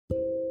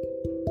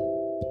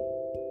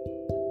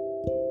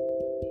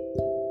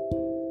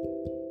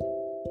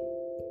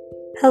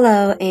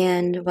Hello,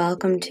 and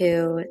welcome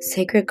to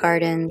Sacred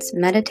Gardens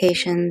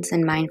Meditations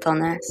and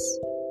Mindfulness.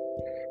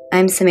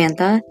 I'm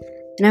Samantha,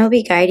 and I will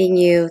be guiding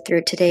you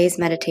through today's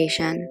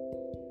meditation.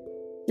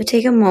 So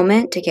take a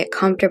moment to get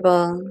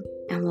comfortable,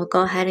 and we'll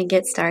go ahead and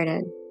get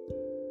started.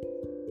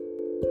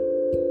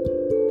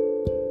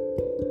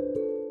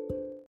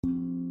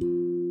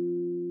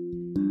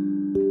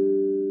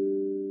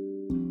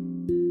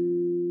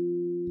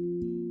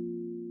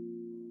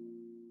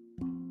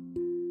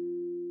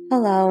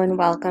 Hello, and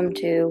welcome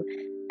to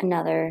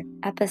another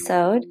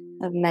episode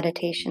of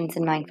Meditations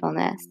and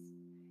Mindfulness.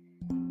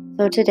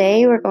 So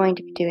today we're going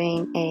to be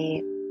doing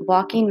a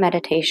walking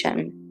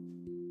meditation.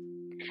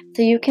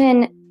 So you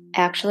can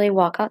actually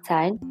walk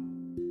outside,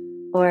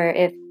 or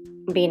if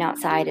being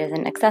outside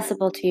isn't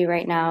accessible to you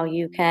right now,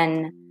 you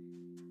can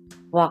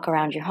walk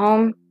around your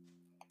home,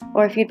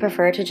 or if you'd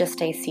prefer to just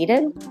stay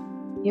seated,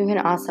 you can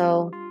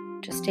also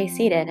just stay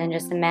seated and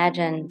just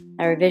imagine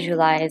or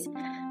visualize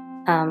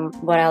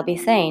what I'll be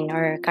saying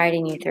or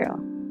guiding you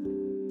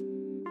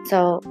through.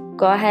 So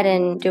go ahead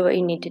and do what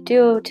you need to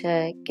do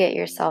to get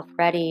yourself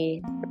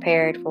ready,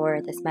 prepared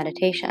for this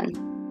meditation.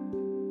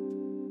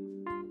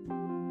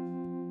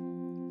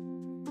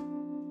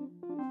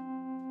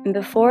 And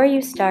before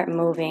you start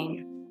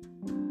moving,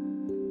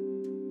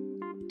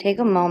 take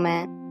a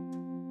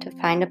moment to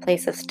find a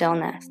place of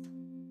stillness.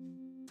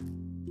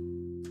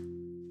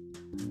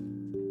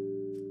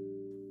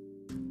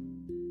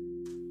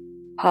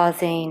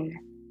 Pausing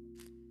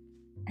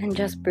and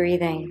just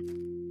breathing.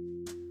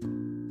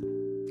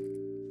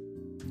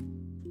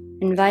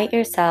 Invite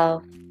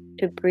yourself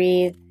to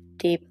breathe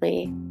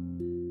deeply,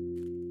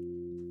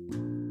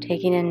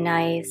 taking a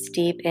nice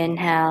deep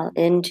inhale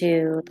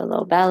into the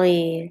low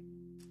belly.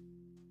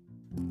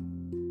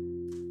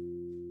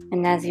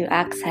 And as you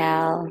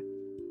exhale,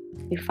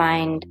 you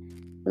find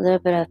a little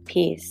bit of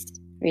peace,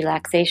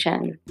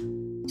 relaxation,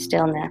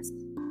 stillness.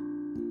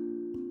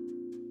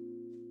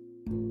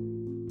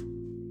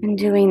 And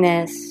doing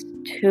this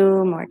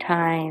 2 more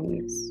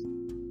times.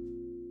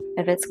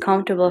 If it's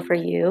comfortable for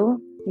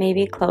you,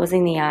 maybe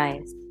closing the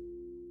eyes.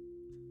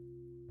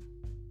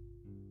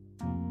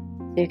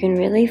 So you can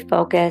really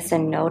focus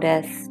and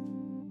notice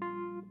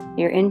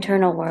your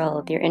internal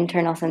world, your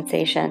internal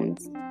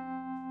sensations.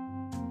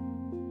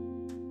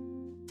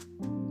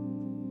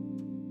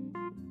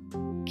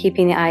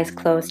 Keeping the eyes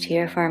closed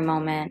here for a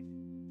moment,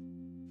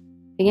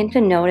 begin to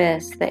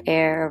notice the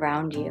air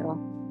around you,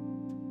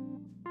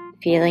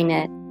 feeling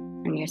it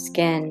on your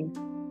skin,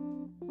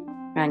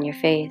 on your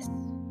face.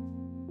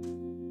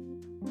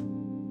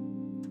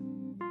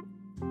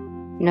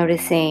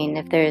 Noticing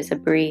if there is a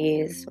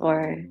breeze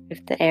or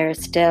if the air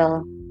is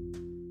still,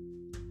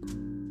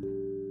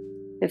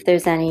 if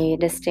there's any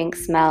distinct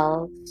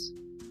smells.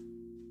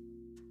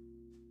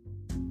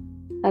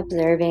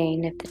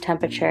 Observing if the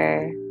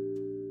temperature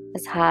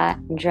is hot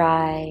and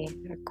dry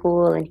or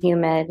cool and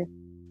humid.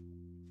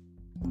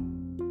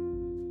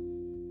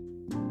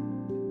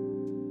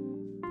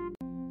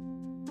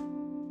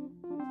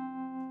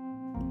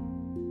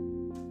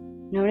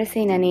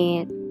 Noticing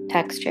any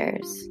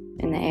textures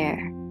in the air.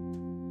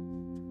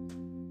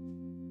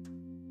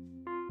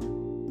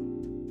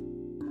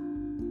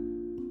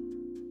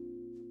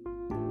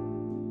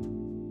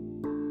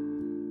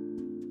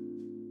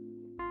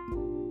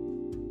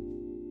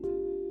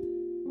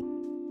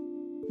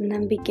 And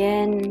then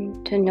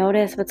begin to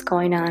notice what's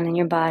going on in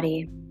your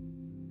body.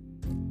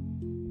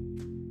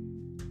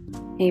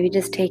 Maybe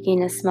just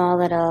taking a small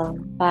little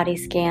body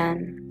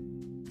scan.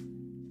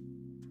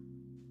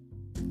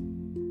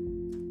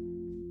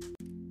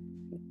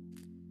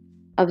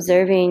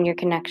 Observing your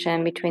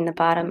connection between the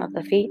bottom of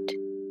the feet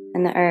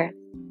and the earth.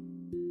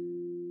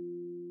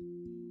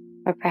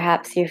 Or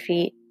perhaps your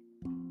feet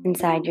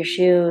inside your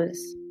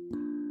shoes.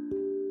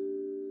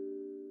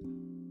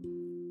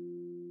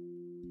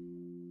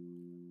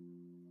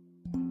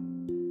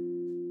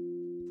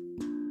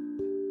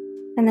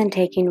 And then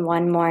taking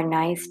one more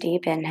nice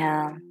deep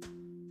inhale.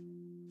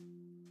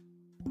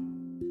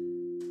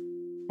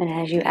 And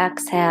as you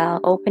exhale,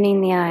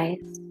 opening the eyes.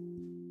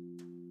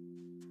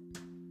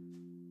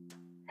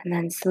 And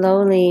then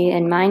slowly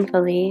and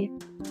mindfully,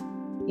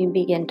 you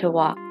begin to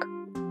walk.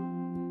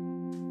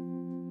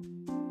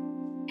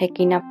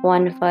 Picking up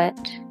one foot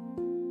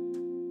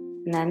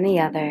and then the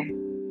other.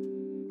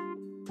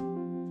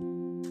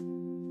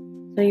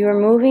 So you are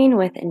moving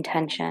with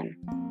intention,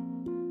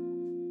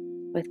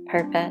 with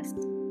purpose.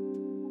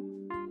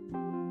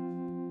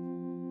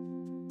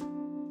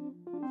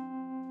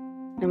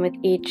 And with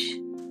each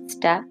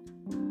step,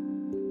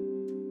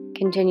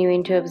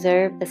 continuing to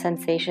observe the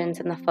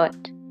sensations in the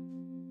foot.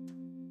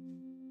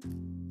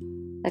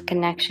 The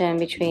connection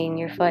between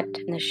your foot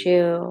and the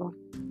shoe,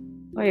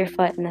 or your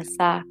foot and the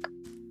sock,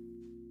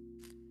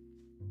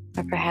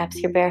 or perhaps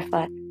you're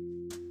barefoot.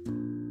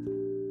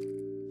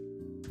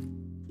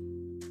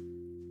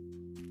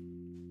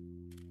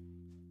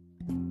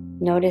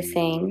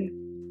 Noticing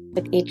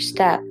with each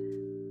step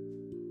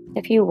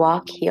if you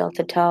walk heel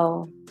to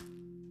toe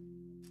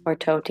or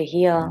toe to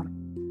heel.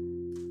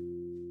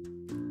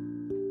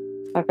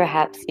 Or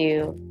perhaps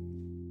you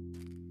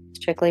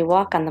strictly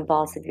walk on the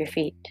balls of your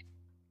feet.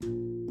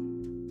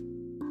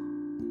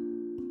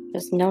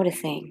 Just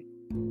noticing,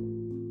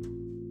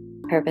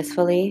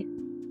 purposefully,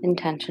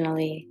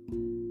 intentionally,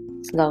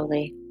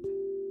 slowly.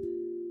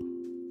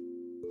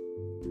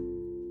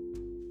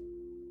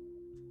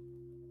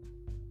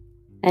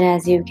 And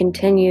as you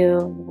continue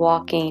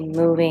walking,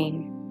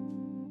 moving,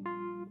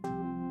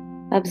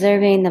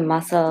 observing the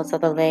muscles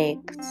of the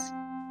legs,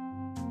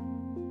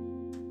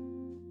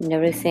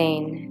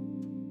 noticing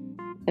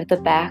if the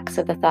backs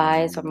of the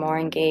thighs are more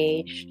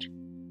engaged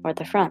or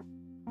the front.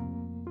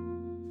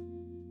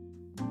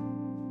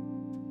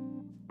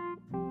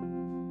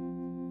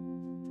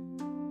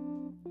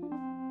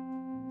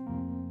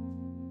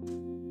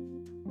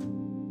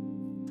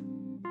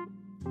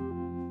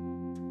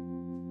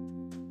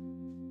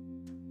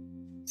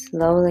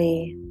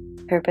 Slowly,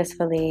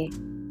 purposefully,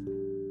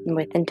 and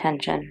with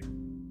intention.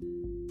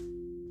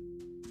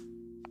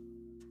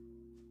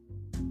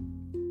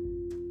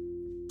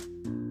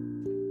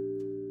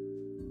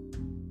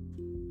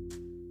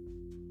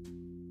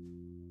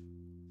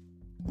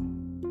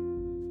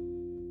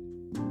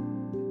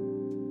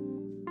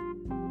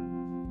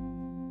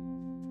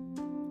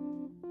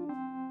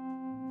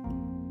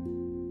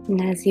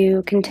 And as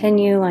you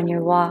continue on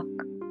your walk,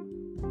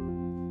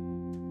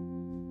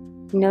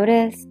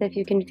 notice if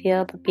you can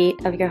feel the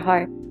beat of your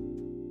heart.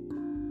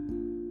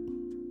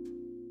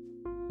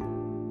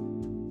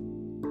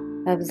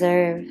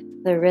 Observe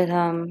the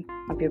rhythm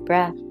of your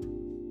breath.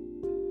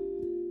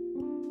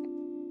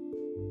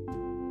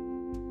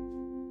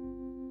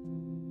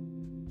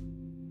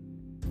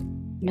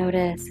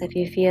 Notice if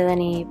you feel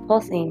any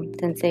pulsing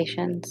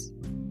sensations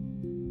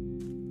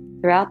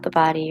throughout the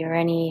body or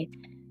any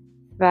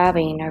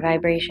throbbing or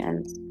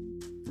vibrations.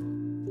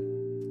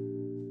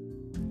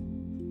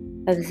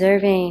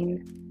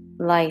 Observing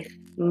life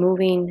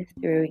moving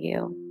through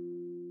you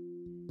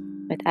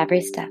with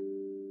every step.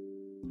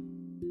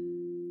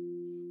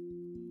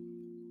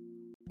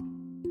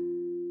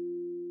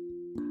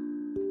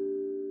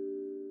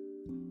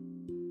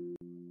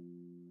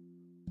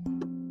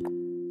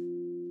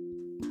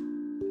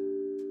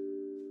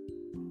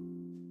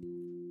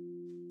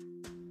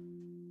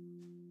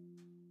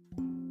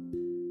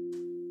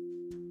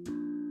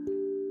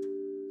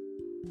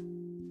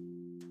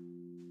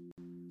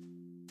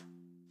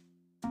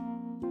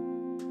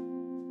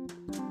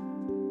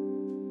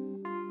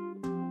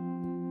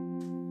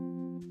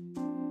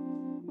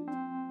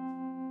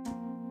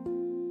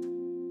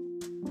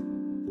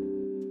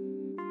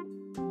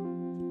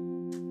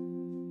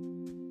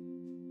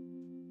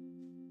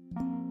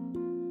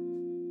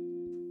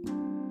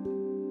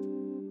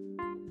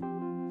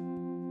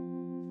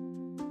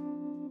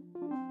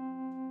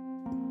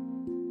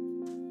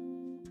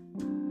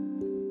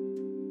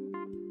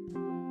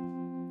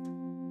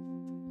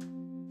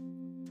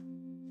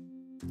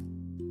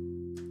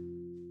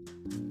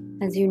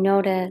 As you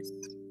notice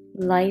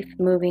life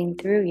moving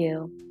through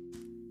you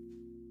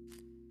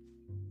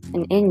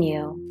and in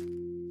you,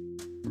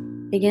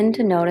 begin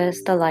to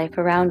notice the life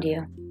around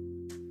you.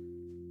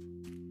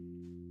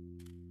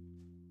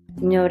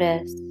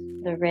 Notice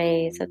the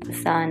rays of the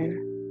sun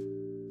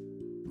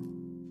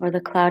or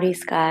the cloudy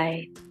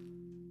sky.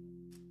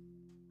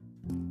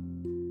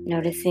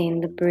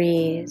 Noticing the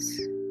breeze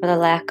or the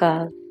lack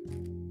of.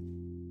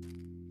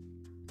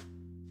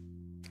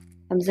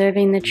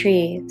 Observing the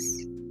trees.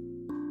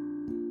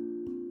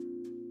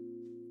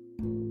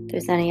 If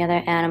there's any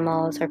other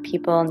animals or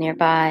people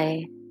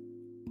nearby.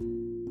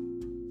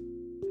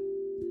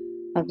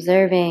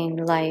 Observing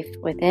life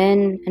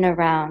within and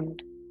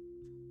around.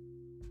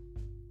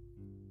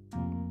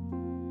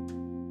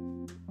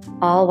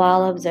 All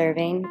while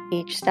observing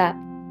each step.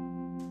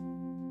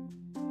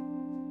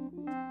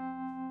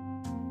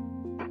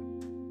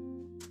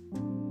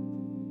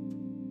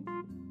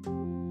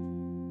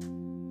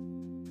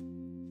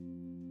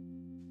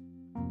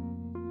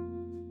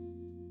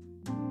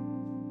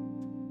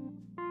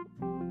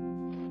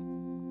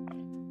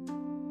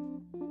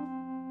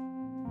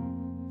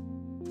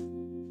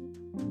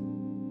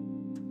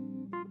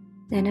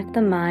 And if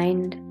the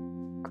mind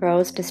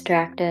grows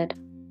distracted,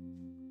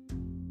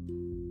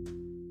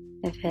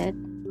 if it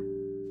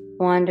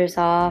wanders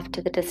off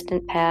to the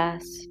distant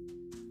past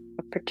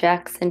or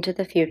projects into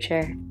the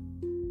future,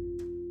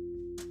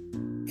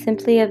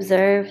 simply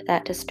observe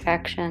that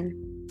distraction.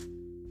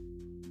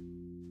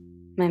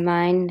 My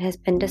mind has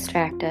been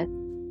distracted.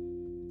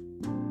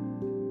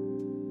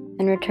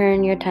 And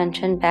return your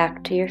attention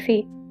back to your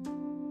feet.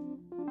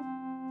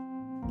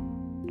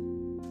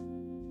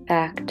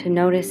 Back to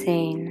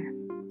noticing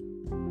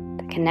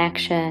the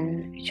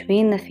connection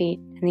between the feet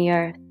and the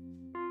earth.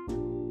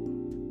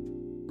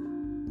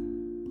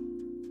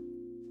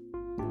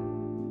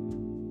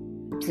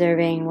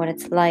 Observing what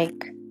it's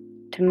like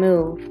to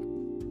move,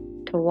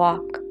 to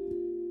walk,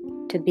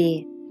 to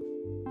be.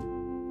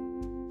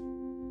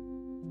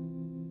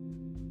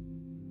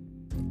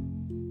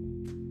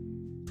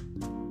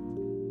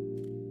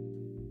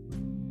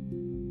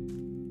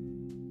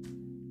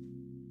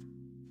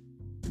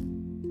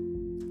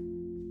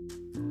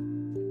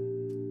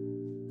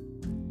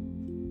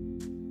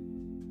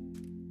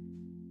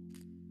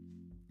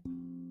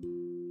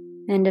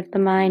 And if the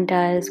mind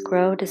does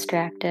grow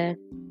distracted,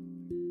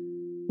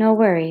 no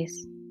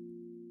worries.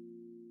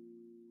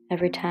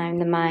 Every time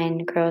the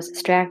mind grows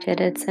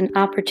distracted, it's an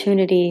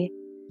opportunity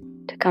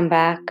to come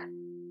back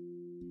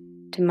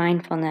to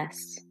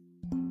mindfulness,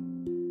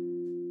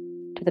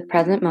 to the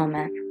present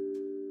moment.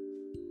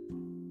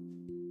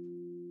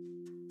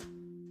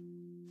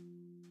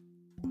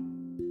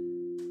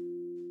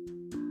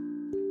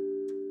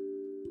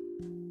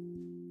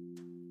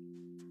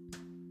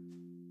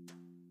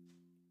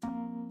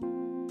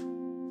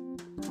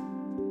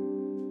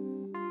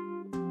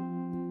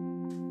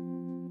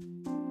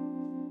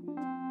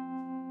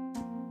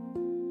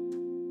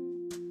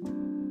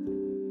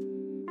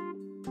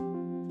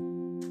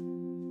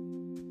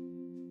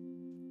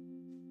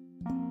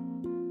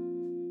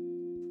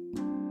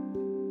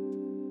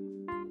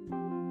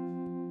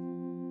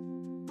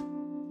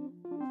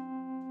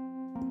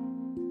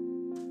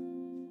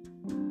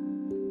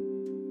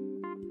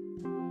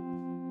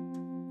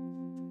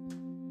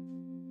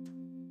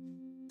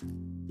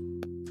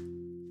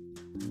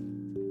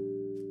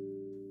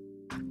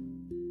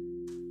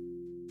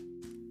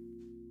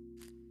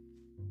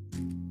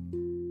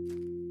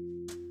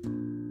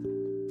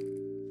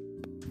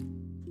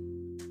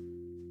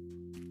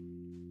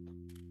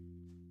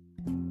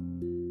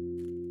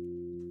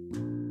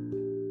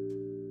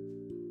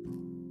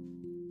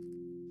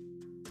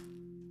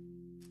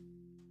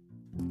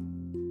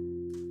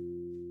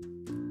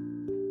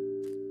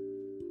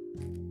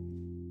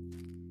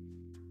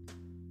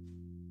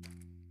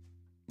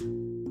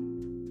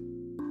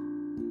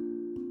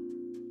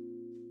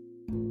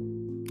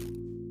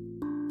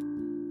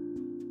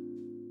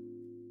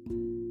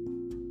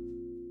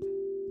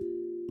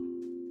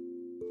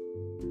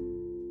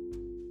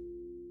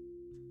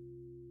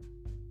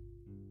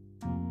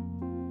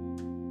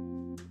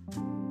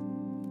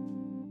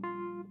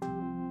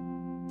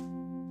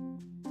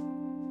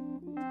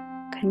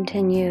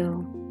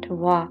 Continue to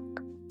walk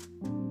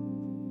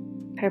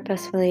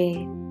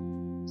purposefully,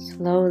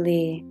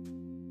 slowly,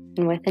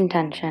 and with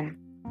intention.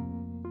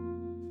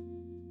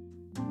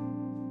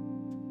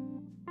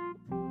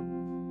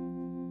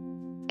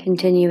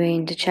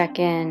 Continuing to check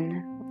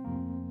in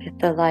with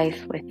the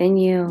life within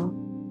you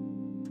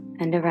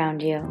and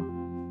around you.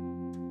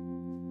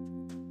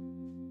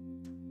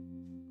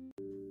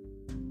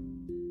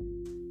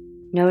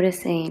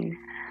 Noticing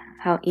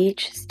how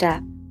each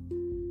step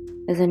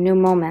is a new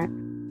moment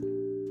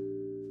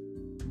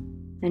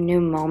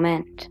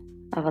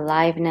of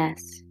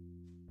aliveness,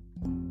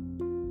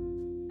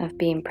 of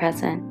being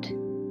present,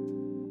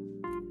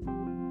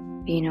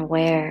 being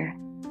aware.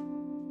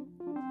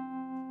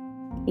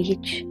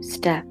 Each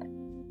step.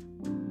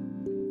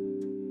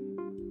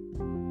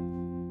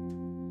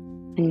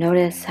 And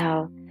notice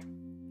how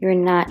you're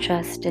not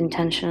just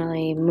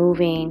intentionally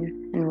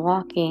moving and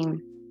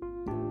walking,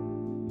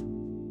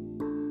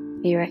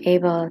 you're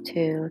able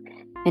to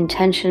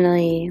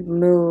intentionally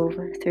move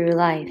through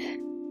life.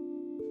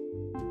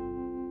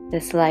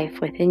 This life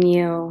within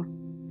you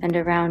and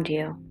around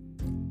you,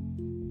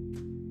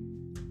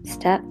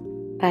 step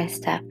by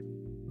step.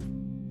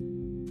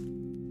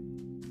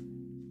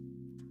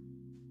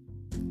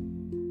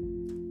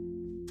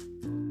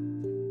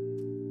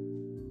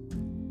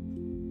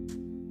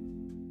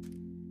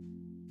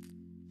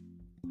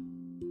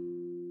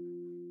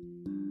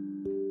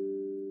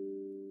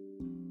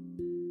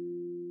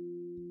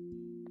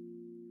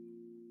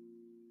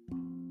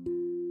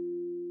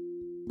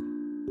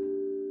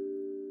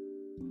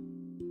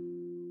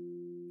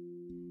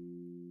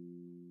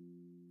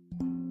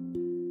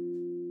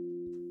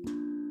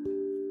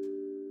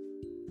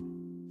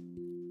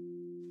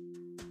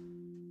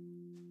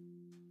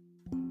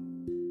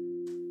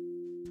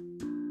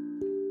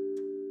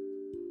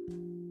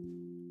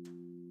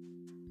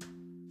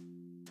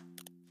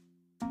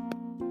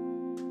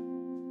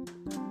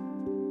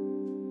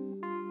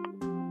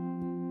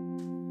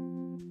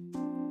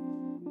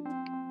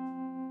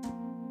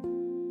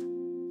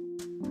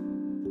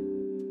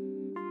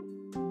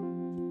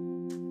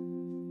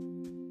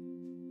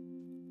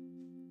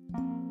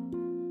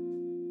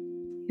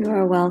 You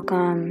are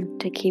welcome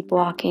to keep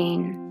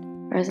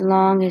walking for as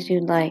long as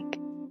you'd like,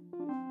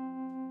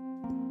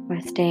 or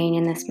staying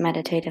in this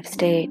meditative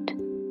state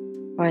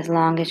for as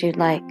long as you'd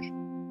like.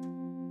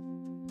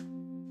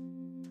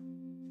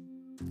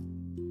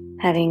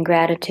 Having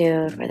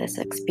gratitude for this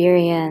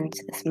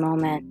experience, this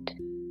moment.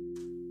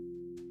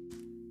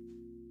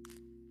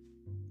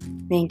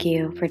 Thank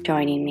you for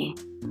joining me.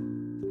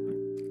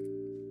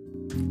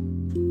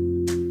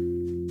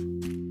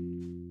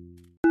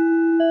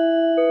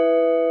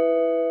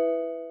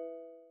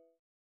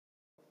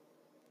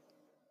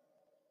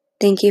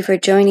 Thank you for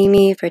joining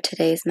me for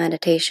today's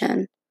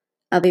meditation.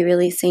 I'll be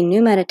releasing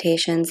new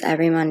meditations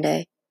every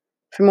Monday.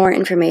 For more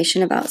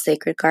information about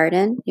Sacred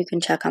Garden, you can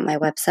check out my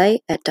website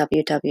at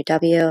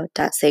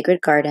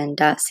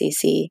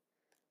www.sacredgarden.cc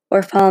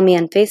or follow me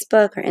on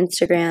Facebook or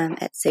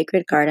Instagram at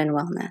Sacred Garden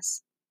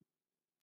Wellness.